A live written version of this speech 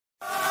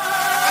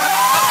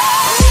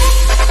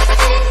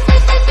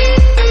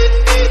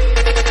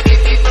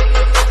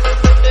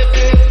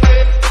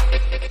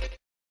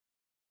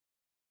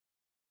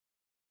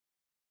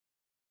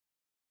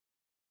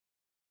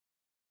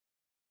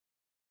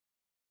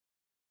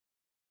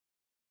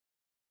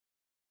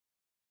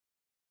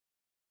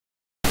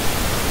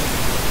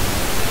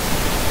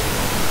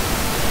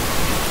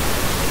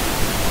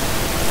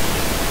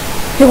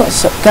Hey,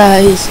 what's up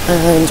guys,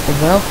 and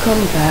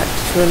welcome back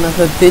to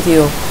another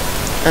video.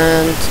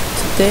 And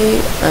today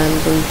I'm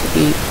going to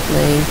be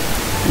playing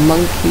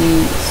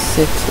Monkey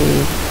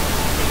City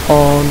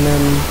on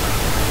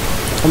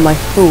my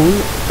phone.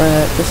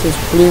 This is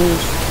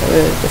Bloons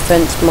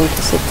Defense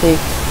Monkey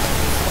City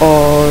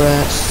or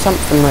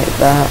something like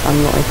that.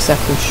 I'm not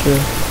exactly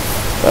sure,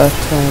 but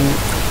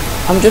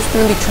I'm just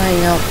going to be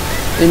trying out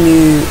the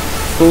new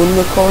phone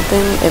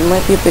recording. It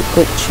might be a bit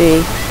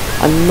glitchy,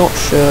 I'm not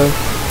sure,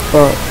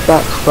 but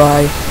that's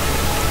why.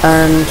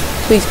 And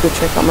please go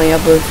check out my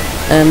other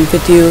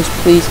videos,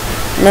 please.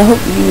 And I hope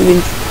you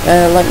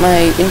like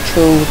my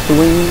intro with the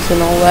wings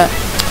and all that.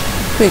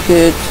 Pretty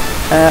good.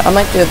 I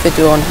might do a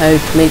video on how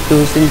to make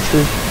those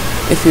intros.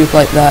 If you'd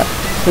like that,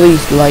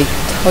 please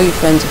tell your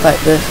friends about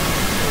this.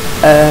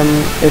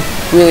 I'd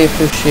really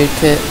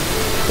appreciate it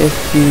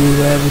if you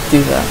would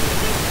do that.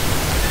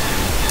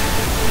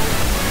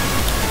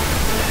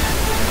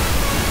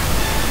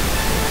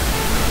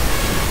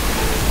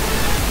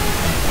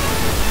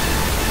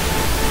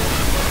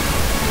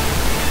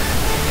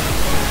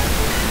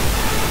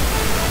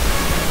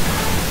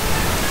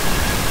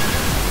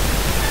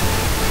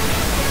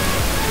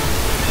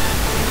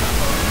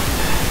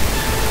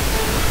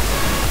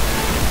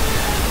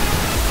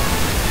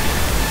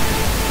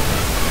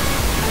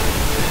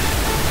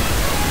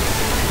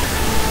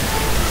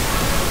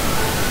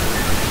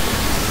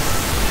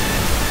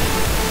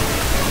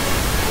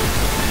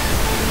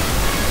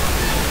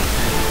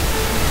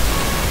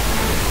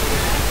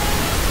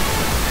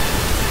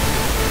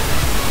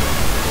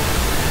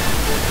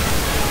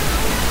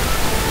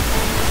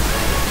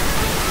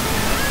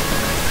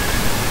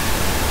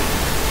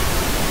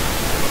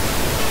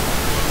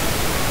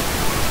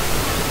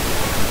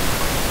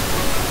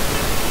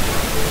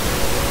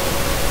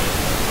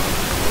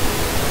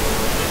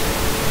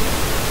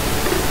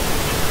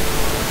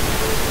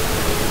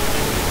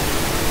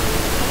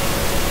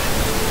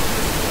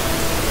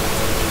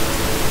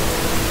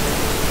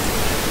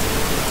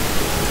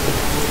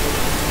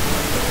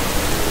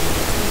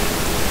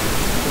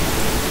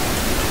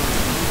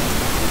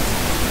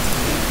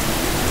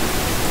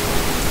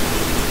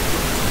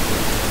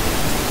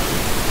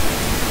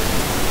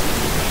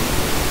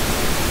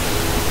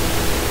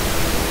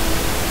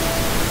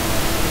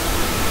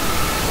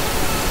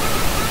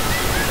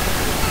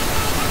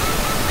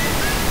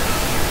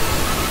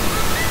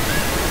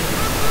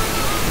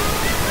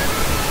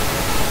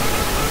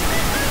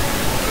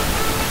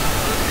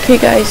 Okay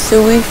guys,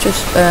 so we've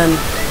just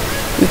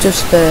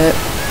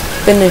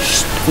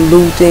finished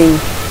loading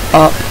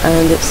up,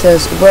 and it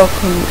says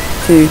welcome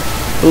to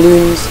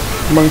Bloons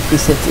Monkey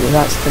City.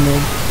 That's the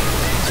name.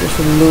 So it's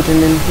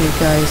loading in here,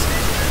 guys.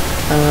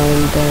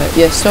 And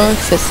yeah, sorry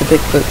if it's a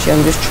bit glitchy.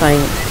 I'm just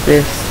trying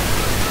this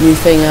new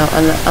thing out,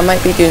 and I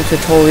might be doing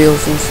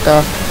tutorials and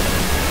stuff,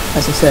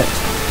 as I said.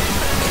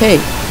 Okay,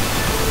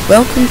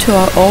 welcome to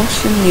our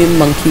awesome new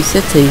Monkey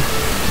City.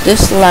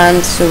 This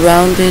land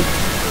surrounding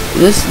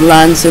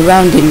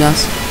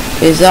us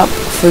is up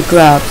for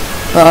grabs,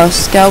 but our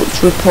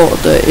scouts report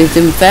that it is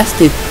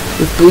infested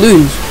with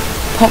balloons.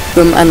 Pop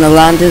them and the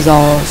land is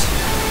ours.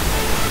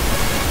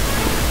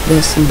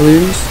 There's some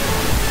balloons.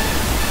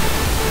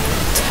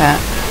 Tap.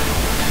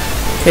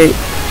 Okay,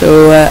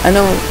 so I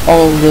know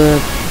all the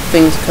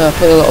things, I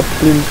play a lot of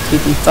Bloons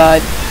TD5.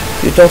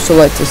 If you'd also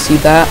like to see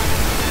that.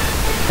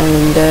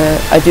 And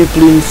I do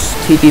Bloons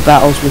TD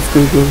battles with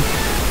Google.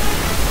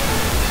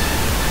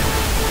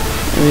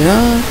 There we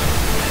are.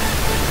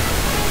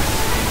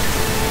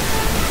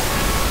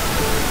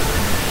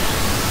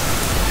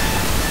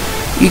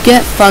 You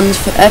get funds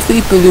for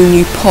every balloon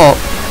you pop.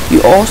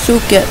 You also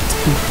get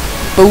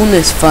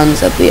bonus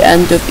funds at the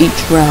end of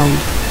each round.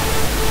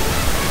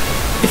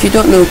 If you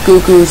don't know,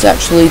 Google is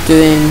actually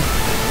doing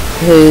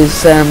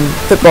his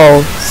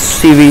football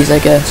series, I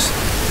guess,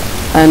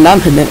 and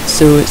I'm in it,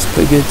 so it's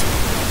pretty good.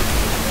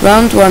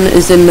 Round 1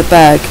 is in the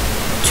bag.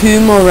 2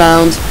 more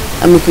rounds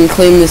and we can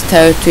claim this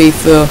territory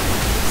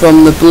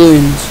from the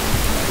balloons.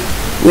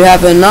 We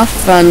have enough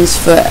funds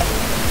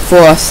for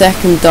our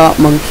second dart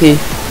monkey.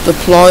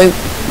 Deploy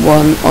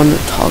one on the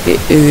target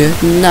area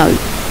now.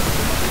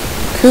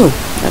 Cool,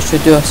 that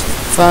should do us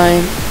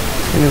fine.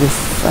 I'm gonna go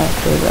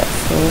faster that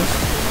first.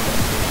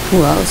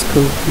 Oh, that was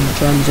cool in the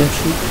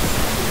transition.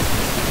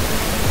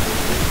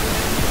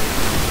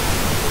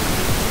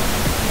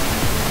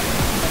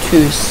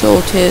 Two is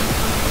sorted.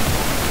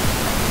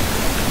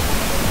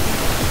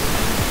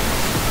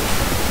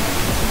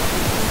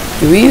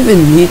 Do we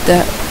even need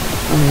that?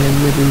 Oh yeah,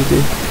 maybe we do.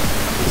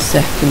 The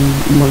second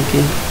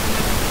monkey.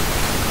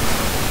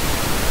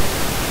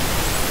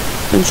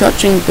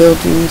 Constructing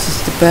buildings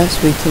is the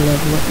best way to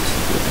level up.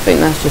 I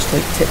think that's just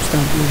like tips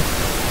down here.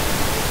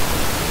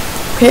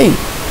 Okay,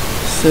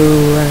 so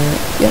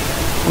yep,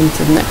 on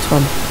to the next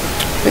one.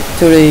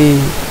 Victory!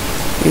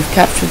 We've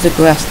captured the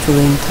grass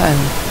terrain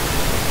tile.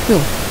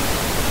 Cool.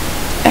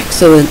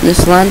 Excellent,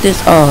 this land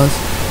is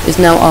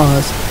now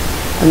ours,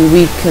 and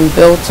we can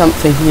build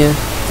something here.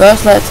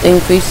 First, let's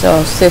increase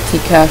our city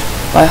cash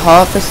by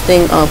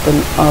harvesting our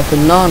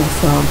banana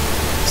farm.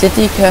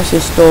 City cash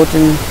is stored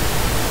in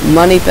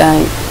money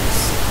banks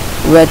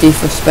ready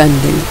for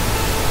spending.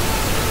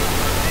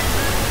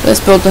 Let's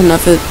build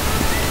another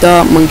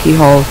Dart Monkey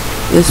Hall.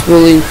 This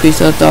will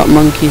increase our Dart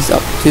Monkeys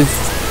up to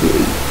 3.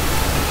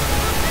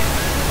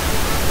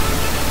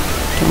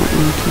 Dart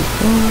Monkey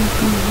Hall.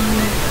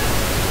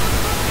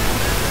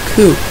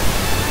 Cool.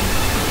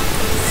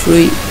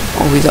 3.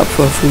 Always up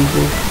for a free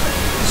ball.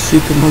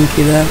 Super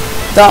monkey there.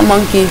 Dart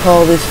Monkey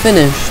Hall is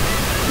finished.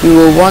 You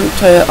will want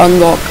to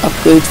unlock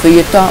upgrades for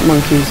your Dart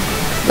Monkeys.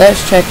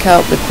 Let's check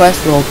out the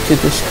quest log to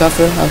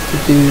discover how to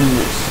do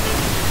this.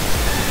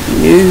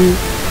 New.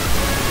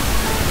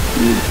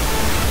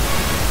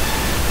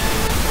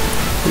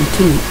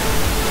 Continue.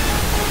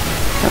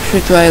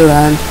 Capture dry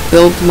land.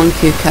 Build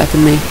Monkey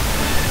Academy.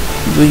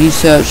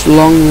 Research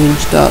long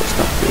range darts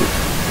upgrade.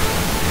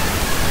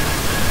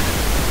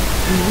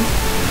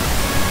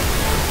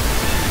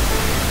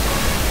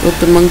 Build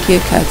the Monkey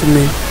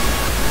Academy.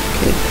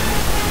 Okay.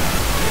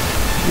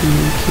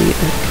 Monkey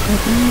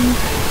Academy.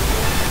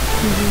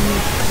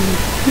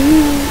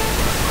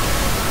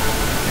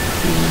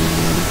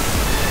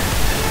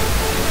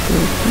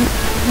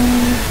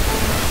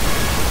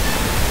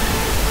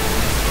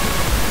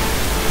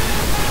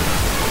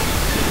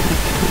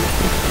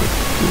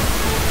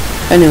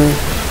 Anyway,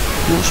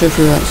 I'm not sure if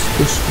that's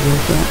supposed to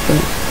build that,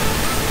 but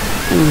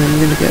anyway, I'm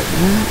gonna get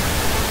that.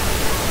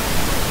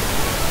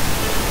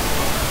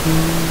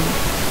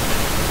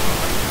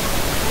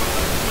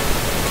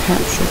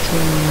 Capture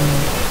dry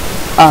land.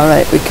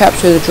 Alright, we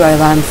capture the dry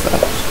land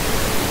first.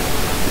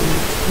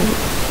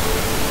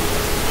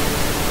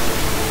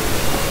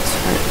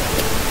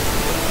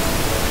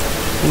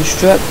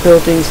 Construct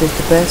buildings is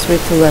the best way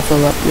to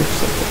level up your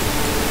city.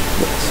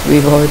 Yes,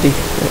 we've already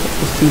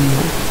seen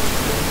that.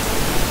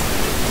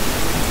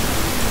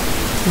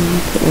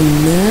 Put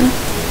one there.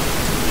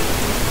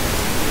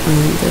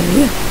 And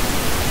yeah.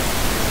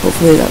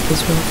 Hopefully that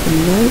does well for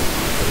now.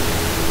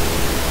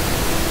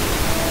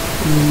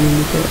 And then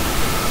we got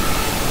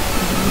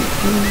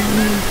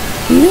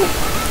here,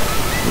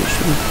 which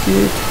should be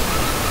good.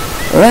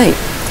 Alright,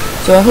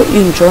 so I hope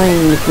you're enjoying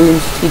the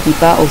Bloons 3D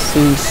Battle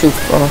series so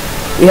far.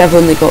 We have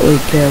only got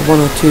like 1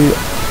 or 2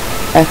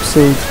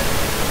 episodes,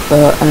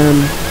 but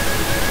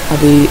I'll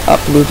be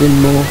uploading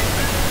more.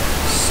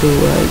 So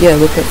yeah,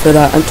 look out for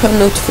that, and turn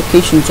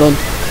notifications on,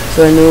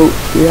 so I know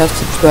you have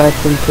subscribed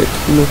and put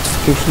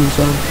notifications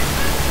on.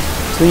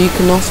 So you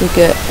can also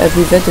get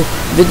every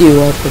video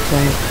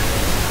advertised.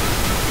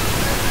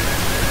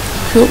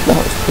 Cool,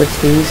 that was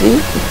pretty easy.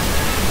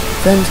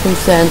 Friends can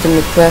send and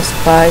request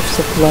 5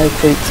 supply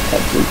crates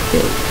every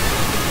day.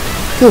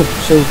 Cool,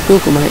 so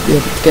Google might be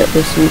able to get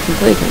this and you can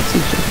play against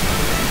each other.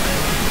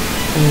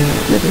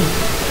 Maybe.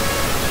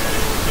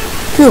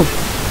 Cool.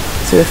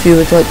 So if you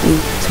would like me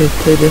to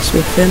play this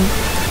with him,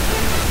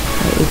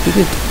 that would be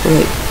good.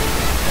 Right.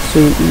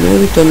 So now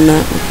we've done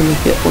that, we're going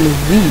to get one of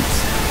these.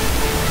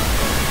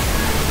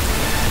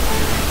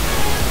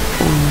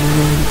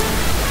 And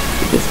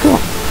we've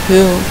got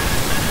cool.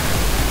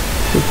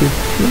 4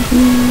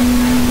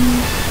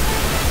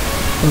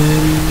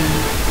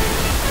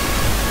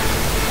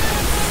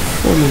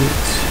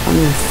 minutes. I'm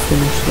going to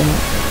finish that.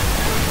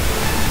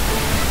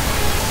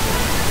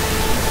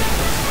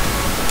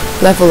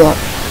 Level up.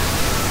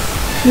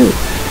 Cool.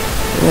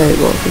 Right,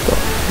 what have we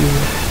got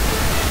here?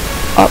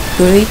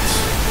 Upgrades.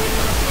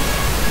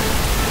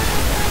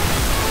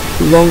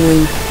 Long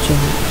range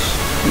jumps.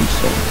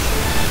 Research.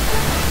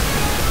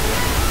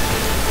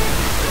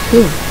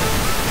 Cool.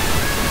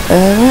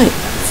 Right.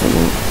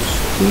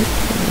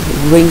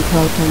 Ring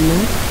cloud on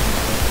there.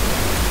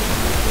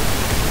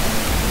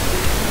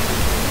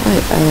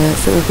 Right,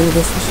 so we're going to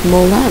go for some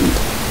more land.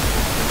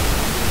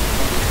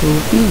 Cool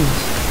beans.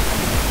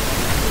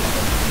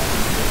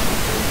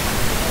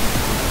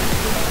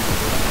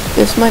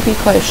 This might be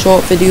quite a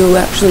short video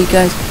actually,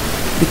 guys,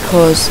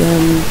 because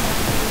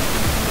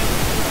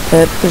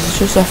it's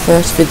just our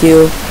first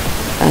video,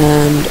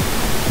 and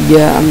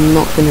yeah, I'm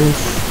not going to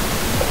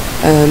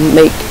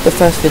make the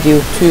first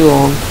video too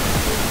long.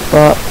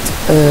 But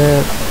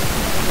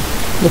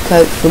look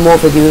out for more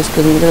videos,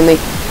 because I'm going to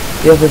make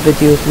the other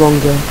videos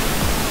longer.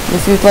 And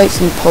if you'd like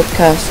some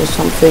podcasts or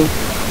something,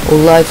 or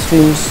live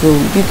streams, so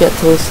you get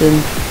to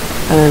listen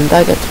and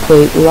I get to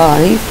play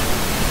live,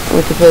 and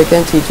we can play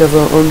against each other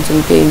on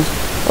some games,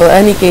 or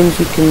any games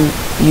you can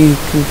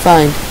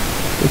find,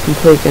 we can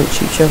play against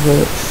each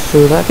other,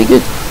 so that'd be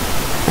good.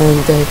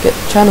 And get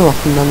the channel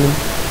up and running.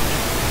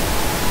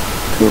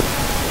 Cool.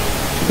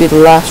 Should be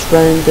the last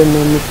round, and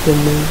then we can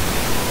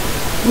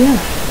yeah,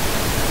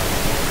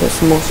 get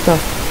some more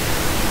stuff.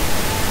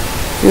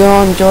 If you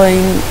are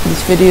enjoying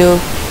this video,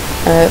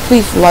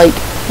 please like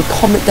and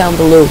comment down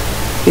below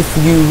if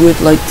you would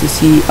like to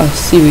see a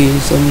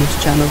series on this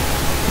channel,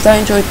 because I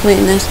enjoy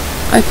playing this.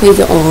 I played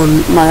it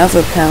on my other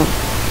account,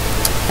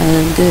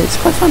 and it's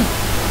quite fun.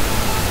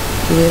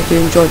 I do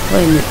enjoy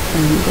playing it,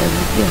 and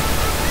yeah,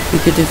 it'd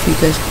be good if you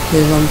guys could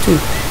play along too.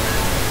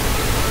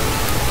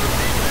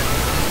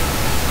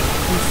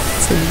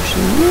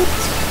 Finishing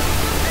it.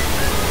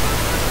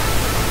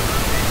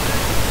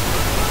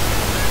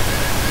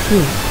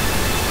 Cool.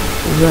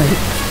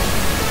 Right.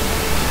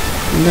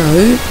 Now,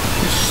 the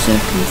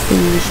second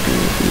thing is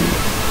going to be...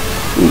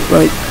 Ooh,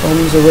 right,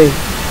 bombs away.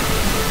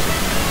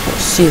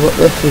 Let's see what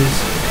this is.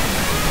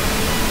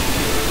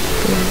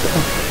 Build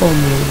a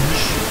bomb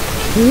range.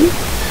 Okay.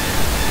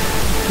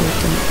 Build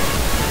them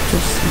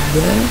just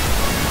there.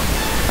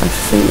 I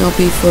think that'll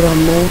be for our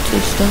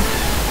mortar stuff.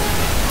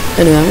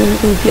 Anyway, I'm going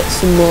to go get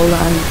some more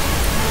land,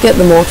 get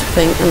the mortar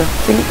thing, and I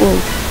think we'll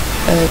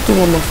do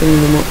one more thing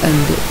and then we'll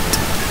end it.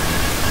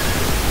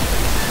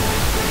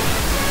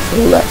 So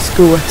let's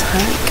go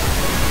attack.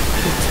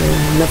 Go to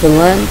another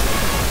land.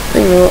 I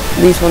think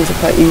these ones are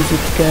quite easy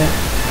to get.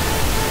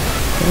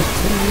 But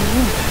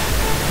yeah,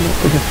 not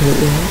going to put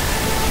it there.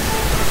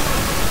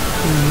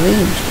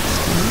 Range this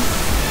time.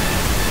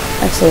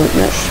 Excellent,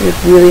 that should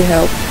really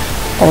help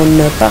on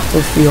the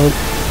battlefield.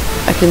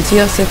 I can see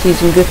our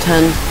city's in good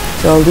hands,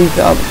 so I'll leave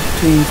it up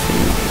to you for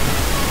now.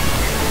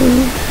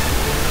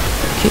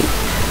 Okay.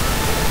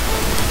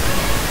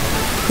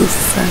 Go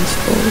fast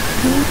forward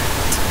now.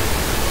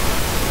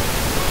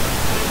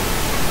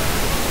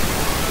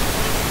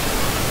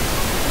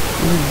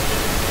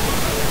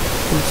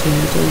 Okay,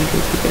 I don't go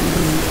to get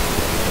land.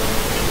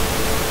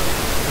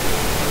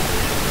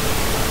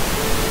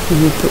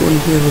 We will put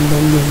one here on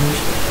long range.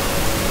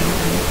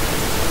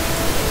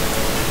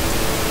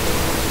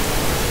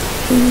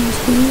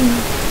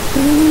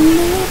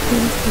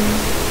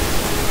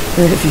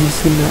 If you've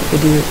seen that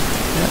video,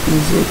 that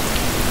music,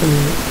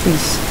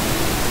 please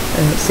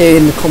say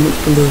in the comments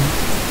below.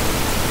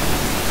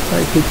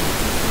 Quite good.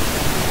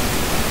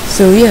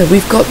 So yeah,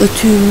 we've got the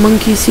two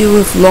monkeys here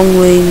with long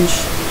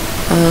range,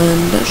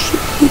 and that should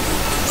be good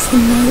for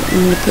now.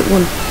 I'm going to put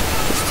one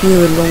just here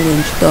with long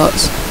range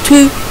darts.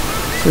 2,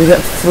 so we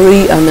get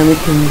 3, and then we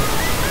can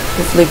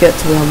hopefully get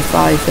to round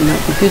 5, and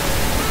that'd be good.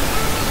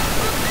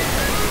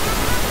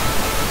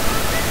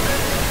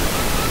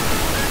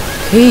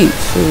 Okay,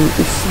 so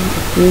we see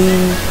the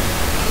green.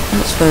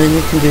 That's fine,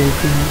 we can do the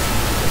green.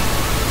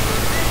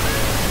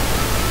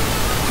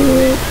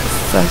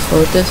 Fast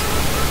forward this.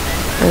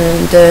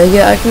 And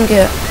yeah, I can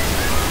get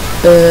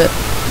a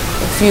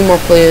few more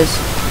players,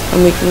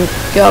 and we can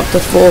get up to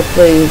 4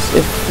 players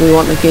if we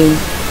want a game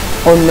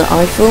on the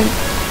iPhone.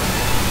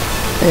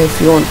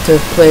 If you want to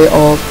play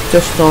or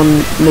just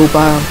on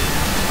mobile.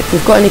 If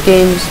you've got any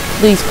games,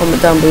 please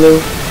comment down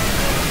below.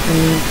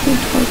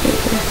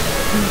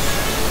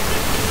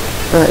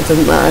 It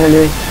doesn't matter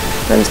anyway.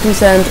 Friends can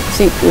send,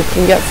 see, we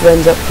can get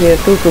friends up here,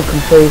 Google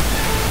can play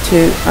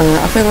too.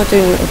 I think we're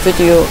doing a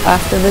video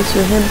after this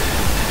with him.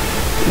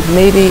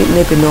 Maybe,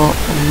 maybe not,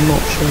 I'm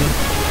not sure.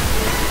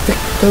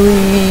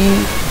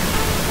 Victory!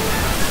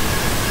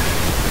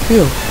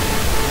 Cool.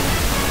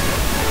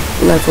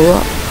 Level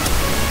up.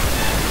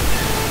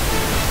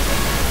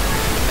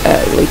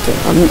 Later.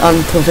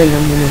 I'm proving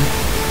I'm gonna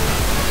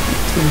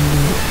do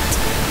that.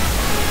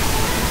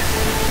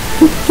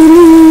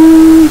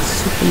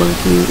 Super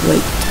monkey,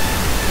 right.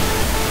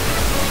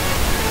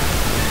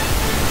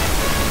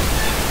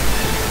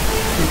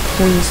 Some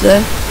coins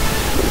there,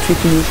 which we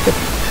can use to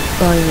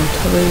buy on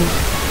turrets.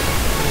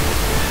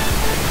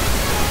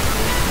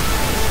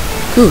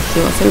 Cool, so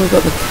I think we've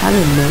got the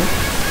cannon now.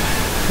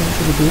 That's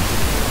really good.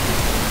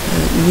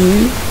 New.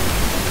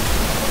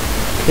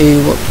 Okay,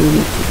 what do we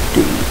need to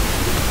do?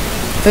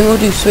 I think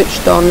we'll do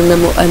switched on and then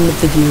we'll end the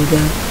video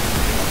there.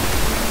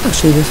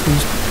 Actually, this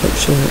one's quite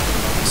short.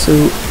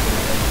 So,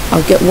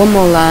 I'll get one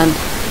more land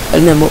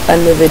and then we'll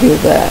end the video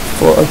there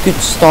for a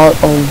good start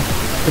on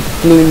the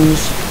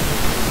Bloons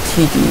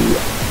TD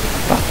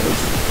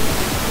battles.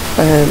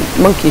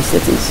 Monkey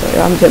City, sorry,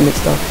 I'm getting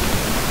mixed up.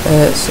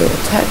 So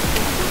attack. I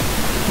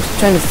was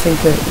trying to think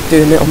of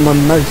doing it on my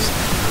mouse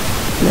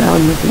now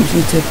on the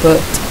computer,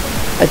 but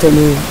I don't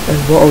know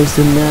what I was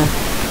doing there.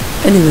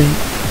 Anyway,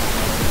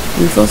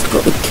 we've also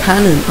got the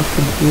cannon up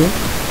in here,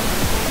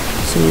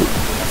 so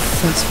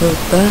fast forward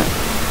that.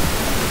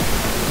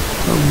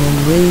 On long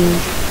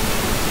range.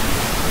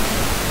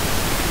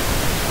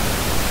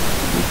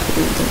 Put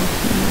it down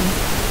here.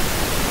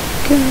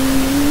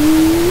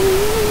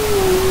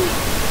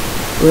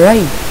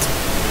 Right,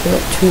 we've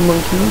got 2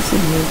 monkeys in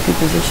a good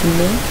position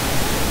there.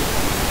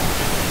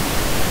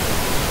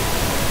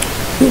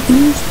 If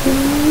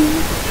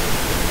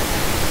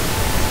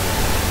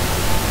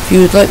you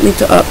would like me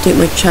to update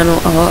my channel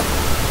art,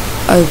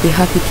 I would be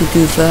happy to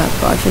do that,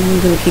 but I think I'm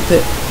going to keep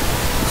it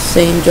the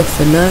same just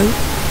for now.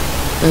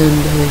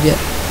 And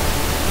yeah,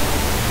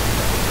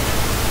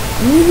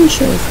 I'm not even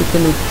sure if we're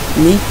going to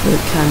need the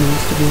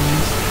cannons, to be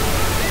honest.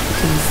 We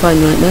can find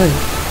right now.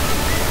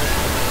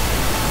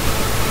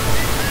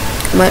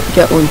 I might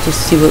get one to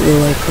see what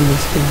they're like on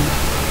this game.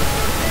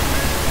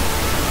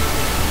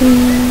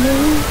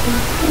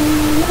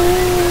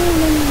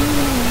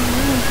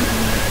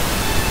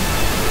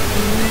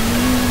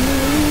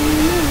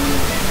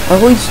 I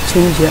always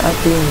change it at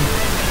the end.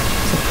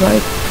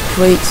 Supply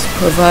crates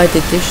provide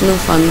additional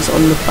funds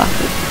on the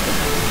battle.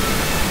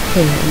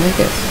 Okay, and I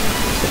guess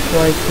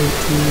supply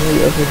crates in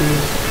later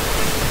videos.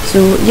 So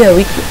yeah,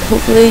 we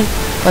hopefully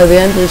by the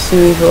end of the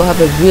series we'll have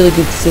a really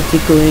good city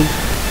going,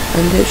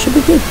 and it should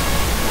be good.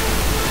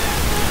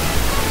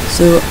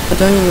 So I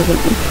don't know if we're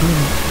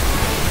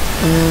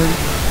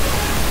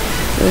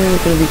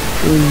going to be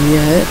going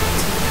yet.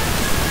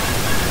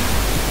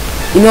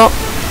 You know what?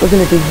 We're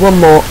going to do one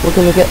more. We're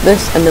going to get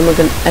this and then we're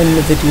going to end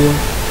the video.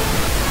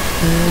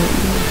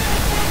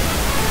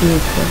 New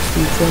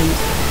person friends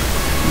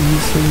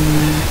using.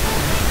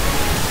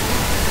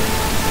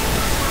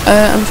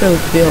 I'm sure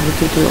we'll be able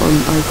to do it on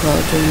iCloud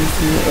or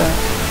anything like that.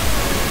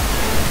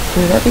 So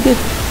that'd be good.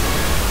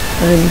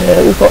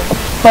 And we've got a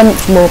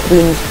bunch more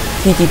Bloons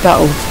TD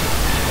battles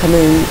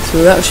coming,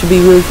 so that should be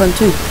really fun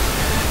too.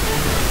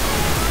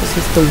 This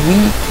is the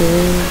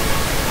weekend.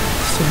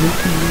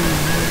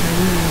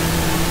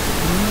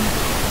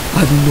 I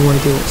have no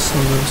idea what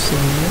song I'm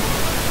singing.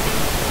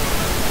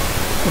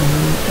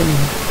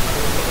 Anyway.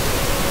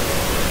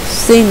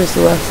 Same as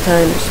the last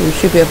time, so we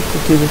should be able to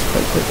do this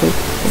quite quickly.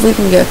 If we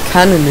can get a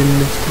cannon in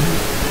this time,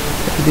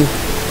 that'd be good.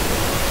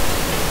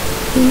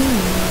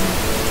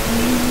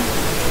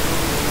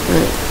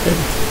 Right,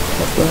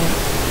 pop that.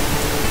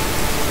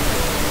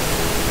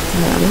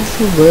 I'm not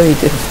so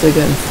worried if they're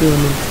getting through on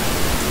them.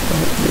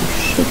 But they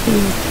should be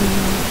okay.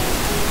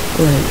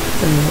 Right,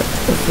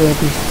 hopefully I'll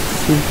be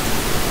soon.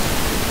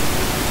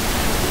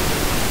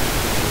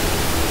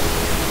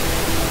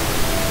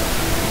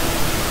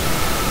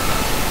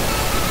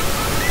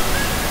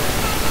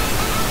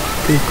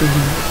 Go now.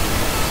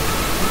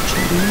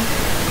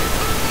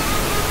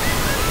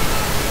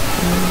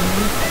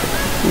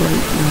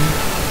 Right now.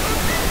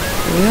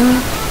 There we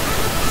are.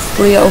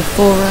 3 out of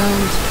 4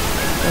 rounds.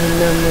 And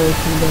then we'll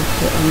come back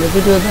to end the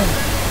video there.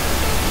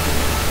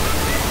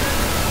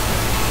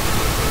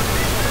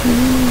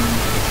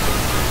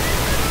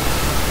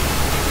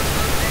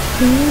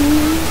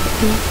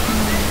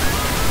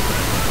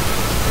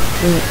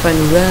 Right,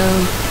 final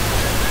round.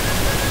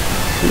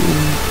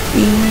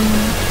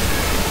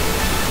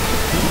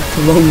 It's a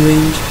long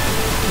range.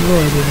 No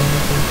idea what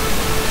happened.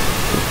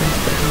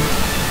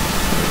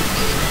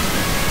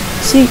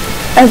 See,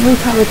 every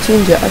time I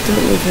change it, I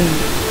don't even.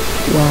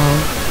 Wow.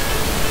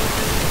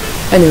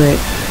 Anyway, I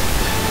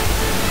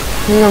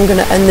think I'm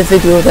gonna end the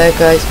video there,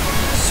 guys.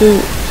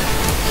 So,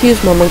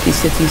 here's my Monkey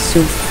City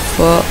so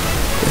far.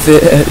 If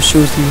it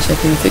shows me a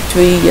second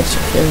victory, yes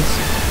it does.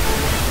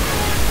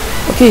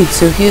 Okay,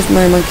 so here's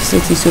my Monkey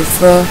City so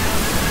far,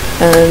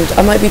 and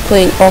I might be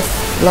playing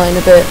offline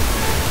a bit,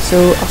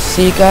 so I'll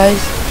see you guys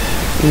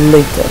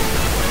later.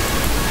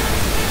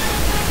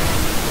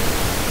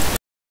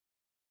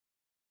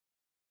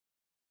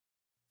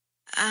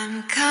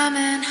 I'm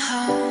coming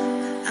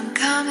home, I'm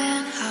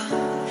coming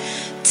home.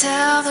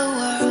 Tell the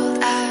world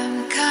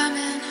I'm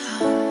coming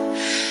home.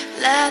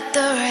 Let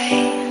the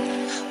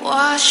rain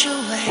wash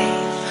away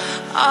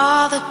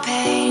all the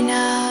pain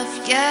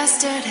of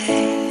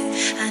yesterday.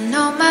 I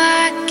know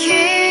my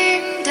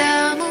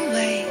kingdom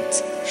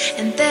awaits,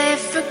 and they've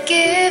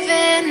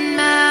forgiven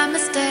my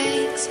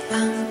mistakes.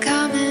 I'm coming